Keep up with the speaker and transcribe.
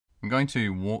I'm going to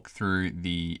walk through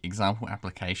the example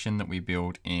application that we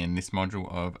build in this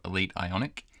module of Elite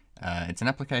Ionic. It's an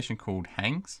application called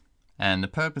Hangz, and the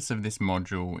purpose of this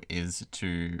module is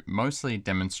to mostly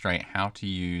demonstrate how to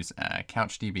use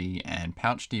CouchDB and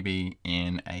PouchDB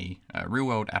in a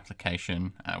real-world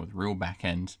application with real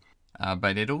backend,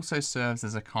 but it also serves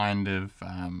as a kind of,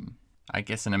 I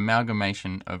guess, an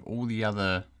amalgamation of all the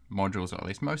other modules, or at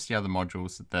least most of the other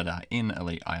modules that are in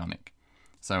Elite Ionic.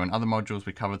 So in other modules,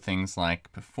 we cover things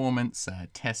like performance,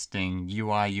 testing,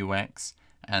 UI, UX,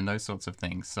 and those sorts of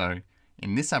things. So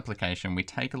in this application, we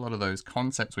take a lot of those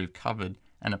concepts we've covered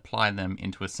and apply them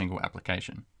into a single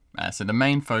application. So the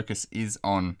main focus is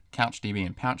on CouchDB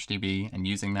and PouchDB and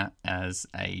using that as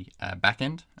a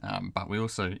backend, but we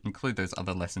also include those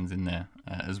other lessons in there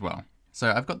as well.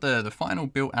 So I've got the final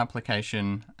built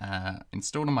application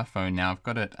installed on my phone now. I've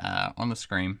got it on the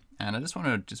screen, and I just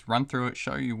want to run through it,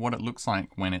 show you what it looks like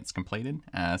when it's completed,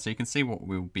 so you can see what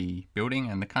we'll be building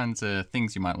and the kinds of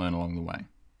things you might learn along the way.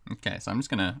 Okay, so I'm just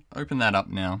going to open that up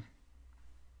now,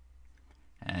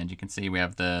 and you can see we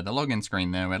have the login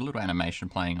screen there. We had a little animation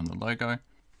playing on the logo.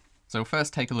 So we'll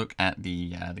first take a look at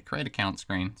the create account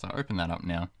screen. So I'll open that up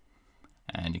now,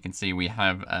 and you can see we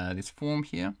have this form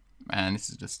here. And this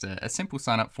is just a simple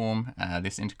sign-up form.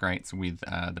 This integrates with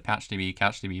the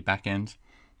CouchDB backend,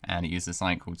 and it uses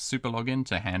something called Super Login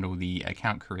to handle the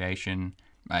account creation,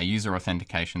 user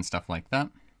authentication, stuff like that.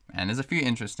 And there's a few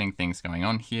interesting things going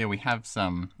on here. We have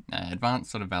some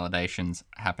advanced sort of validations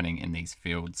happening in these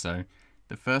fields. So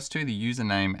the first two, the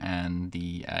username and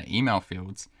the email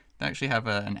fields, they actually have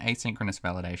an asynchronous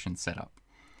validation set up.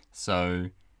 So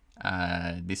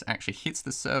this actually hits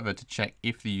the server to check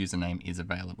if the username is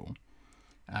available.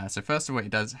 So first of all,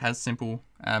 it has simple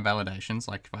validations.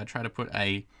 Like if I try to put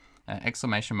a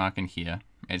exclamation mark in here,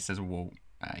 it says, well,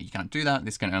 you can't do that.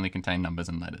 This can only contain numbers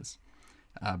and letters.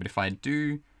 But if I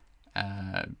do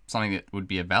something that would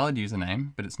be a valid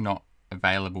username, but it's not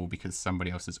available because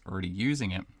somebody else is already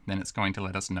using it, then it's going to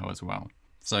let us know as well.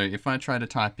 So if I try to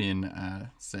type in,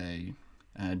 say,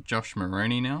 Josh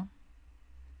Maroney now,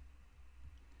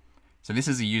 so this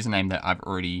is a username that I've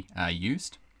already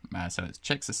used. So it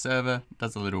checks the server,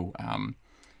 does a little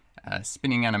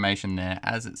spinning animation there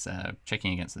as it's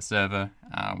checking against the server.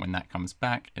 When that comes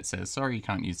back, it says, sorry, you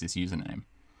can't use this username.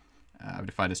 But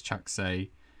if I just chuck,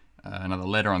 say, another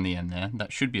letter on the end there,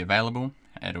 that should be available.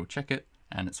 It'll check it,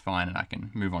 and it's fine, and I can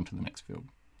move on to the next field.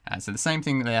 So the same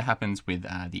thing there happens with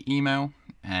the email,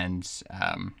 and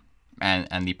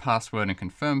the password and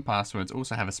confirmed passwords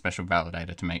also have a special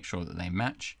validator to make sure that they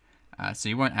match. So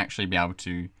you won't actually be able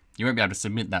to,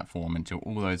 submit that form until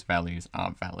all those values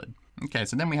are valid. Okay,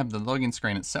 so then we have the login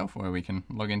screen itself where we can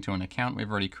log into an account we've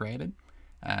already created.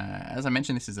 As I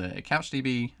mentioned, this is a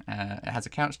CouchDB. It has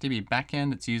a CouchDB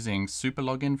backend. It's using Super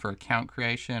Login for account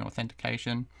creation,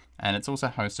 authentication, and it's also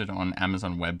hosted on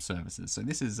Amazon Web Services. So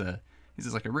this is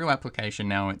like a real application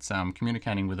now. It's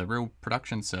communicating with a real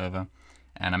production server,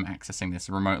 and I'm accessing this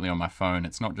remotely on my phone.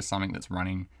 It's not just something that's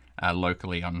running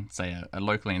locally on, say, a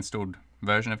locally installed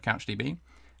version of CouchDB,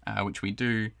 which we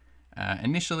do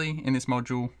initially in this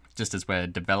module, just as we're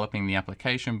developing the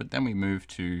application, but then we move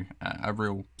to a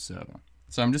real server.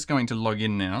 So I'm just going to log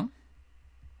in now.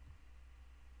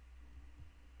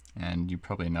 And you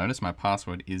probably notice my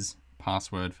password is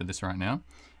password for this right now.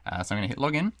 So I'm going to hit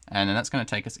login, and then that's going to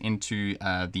take us into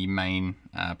the main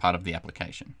part of the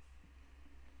application.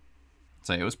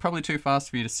 So it was probably too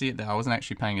fast for you to see it there. I wasn't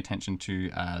actually paying attention to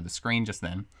the screen just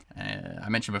then. I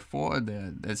mentioned before,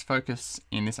 there's focus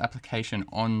in this application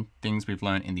on things we've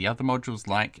learned in the other modules,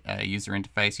 like user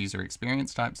interface, user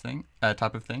experience type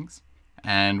of things.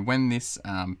 And when this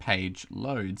page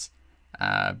loads,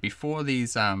 before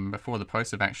the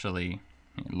posts have actually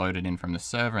loaded in from the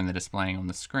server and they're displaying on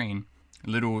the screen,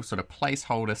 little sort of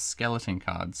placeholder skeleton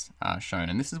cards are shown.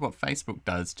 And this is what Facebook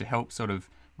does to help sort of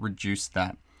reduce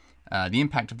that the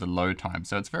impact of the load time.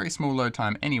 So it's very small load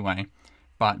time anyway,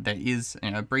 but there is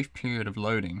a brief period of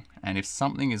loading, and if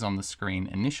something is on the screen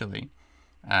initially,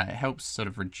 it helps sort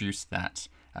of reduce that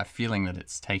feeling that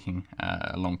it's taking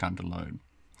a long time to load.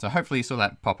 So hopefully you saw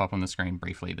that pop up on the screen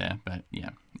briefly there, but yeah,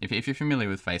 if you're familiar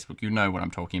with Facebook, you know what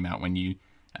I'm talking about. When you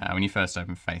first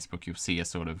open Facebook, you'll see a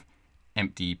sort of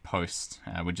empty post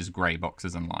with just gray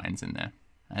boxes and lines in there.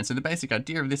 And so the basic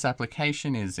idea of this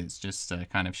application is it's just a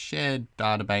kind of shared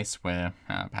database where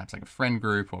perhaps like a friend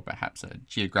group or perhaps a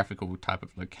geographical type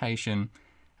of location,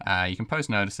 you can post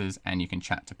notices and you can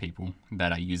chat to people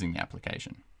that are using the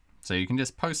application. So you can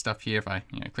just post stuff here. If I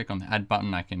click on the add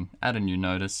button, I can add a new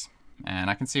notice, and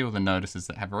I can see all the notices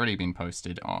that have already been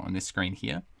posted on this screen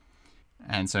here.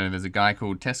 And so there's a guy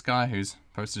called Test Guy who's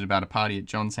posted about a party at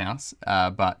John's house.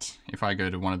 But if I go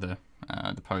to one of the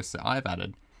posts that I've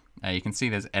added, you can see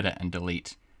there's edit and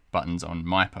delete buttons on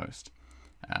my post.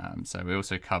 So we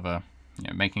also cover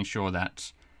making sure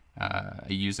that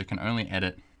a user can only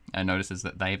edit notices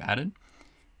that they've added.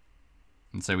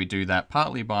 And so we do that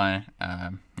partly by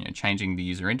changing the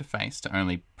user interface to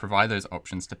only provide those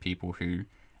options to people who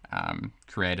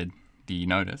created the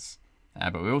notice.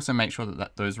 But we also make sure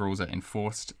that those rules are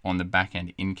enforced on the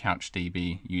backend in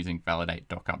CouchDB using validate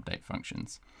doc update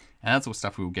functions. And that's all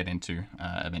stuff we'll get into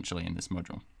eventually in this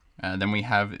module. Then we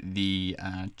have the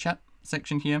chat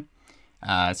section here.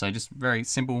 So just very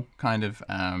simple kind of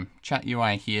chat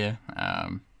UI here.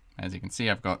 As you can see,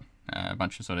 I've got a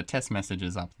bunch of sort of test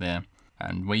messages up there.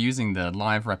 And we're using the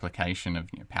live replication of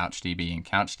PouchDB and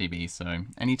CouchDB. So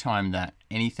anytime that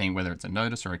anything, whether it's a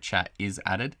notice or a chat, is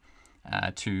added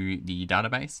to the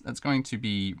database, that's going to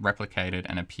be replicated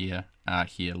and appear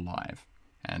here live.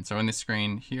 And so on this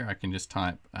screen here, I can just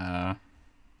type, we'll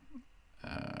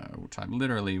type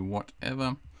literally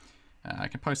whatever. I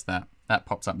can post that. That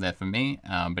pops up there for me.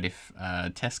 But if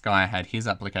Test Guy had his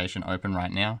application open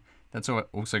right now, that's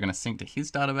also going to sync to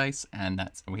his database, and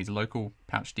that's his local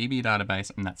PouchDB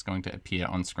database, and that's going to appear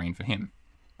on screen for him.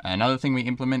 Another thing we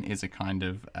implement is a kind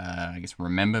of,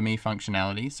 remember me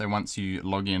functionality. So once you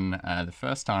log in the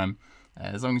first time,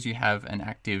 as long as you have an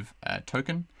active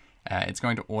token, it's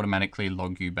going to automatically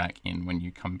log you back in when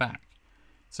you come back.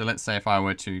 So let's say if I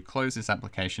were to close this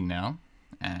application now,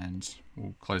 and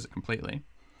we'll close it completely.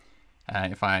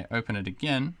 If I open it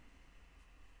again,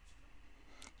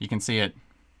 you can see it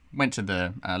went to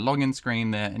the login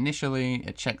screen there initially.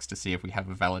 It checks to see if we have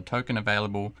a valid token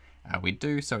available. We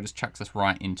do, so it just chucks us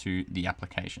right into the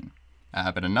application.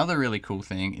 But another really cool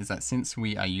thing is that since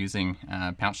we are using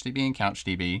PouchDB and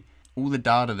CouchDB, all the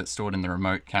data that's stored in the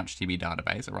remote CouchDB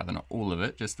database, or rather not all of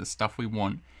it, just the stuff we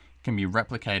want, can be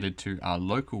replicated to our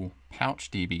local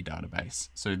PouchDB database.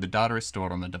 So the data is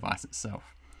stored on the device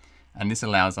itself. And this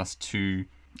allows us to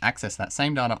access that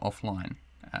same data offline.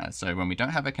 So when we don't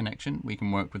have a connection, we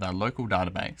can work with our local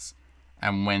database.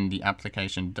 And when the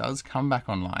application does come back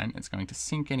online, it's going to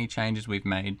sync any changes we've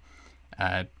made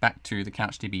back to the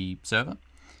CouchDB server.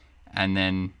 And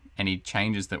then any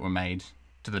changes that were made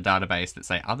to the database that,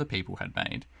 say, other people had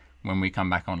made, when we come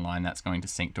back online, that's going to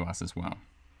sync to us as well.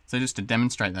 So just to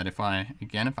demonstrate that, if I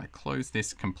close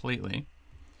this completely,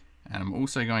 and I'm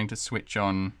also going to switch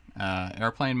on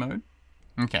airplane mode.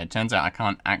 Okay, it turns out I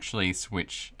can't actually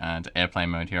switch to airplane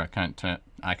mode here.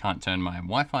 I can't turn my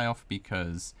Wi-Fi off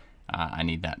because I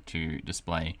need that to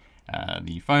display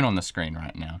the phone on the screen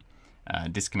right now.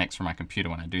 Disconnects from my computer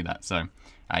when I do that. So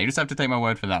you just have to take my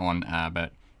word for that one.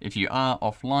 But if you are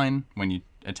offline when you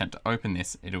attempt to open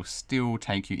this, it'll still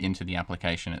take you into the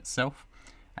application itself.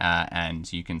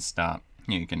 And you can start,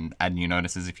 you can add new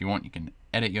notices if you want. You can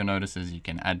edit your notices. You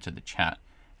can add to the chat.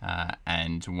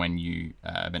 And when you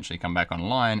eventually come back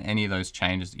online, any of those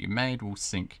changes that you made will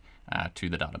sync to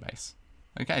the database.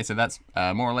 Okay, so that's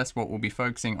more or less what we'll be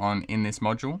focusing on in this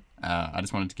module. I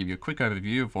just wanted to give you a quick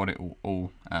overview of what it will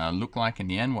all look like in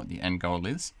the end, what the end goal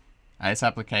is. This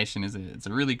application it's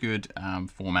a really good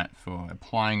format for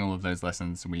applying all of those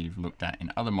lessons we've looked at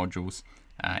in other modules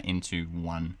into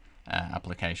one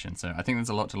application. So I think there's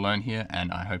a lot to learn here,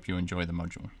 and I hope you enjoy the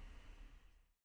module.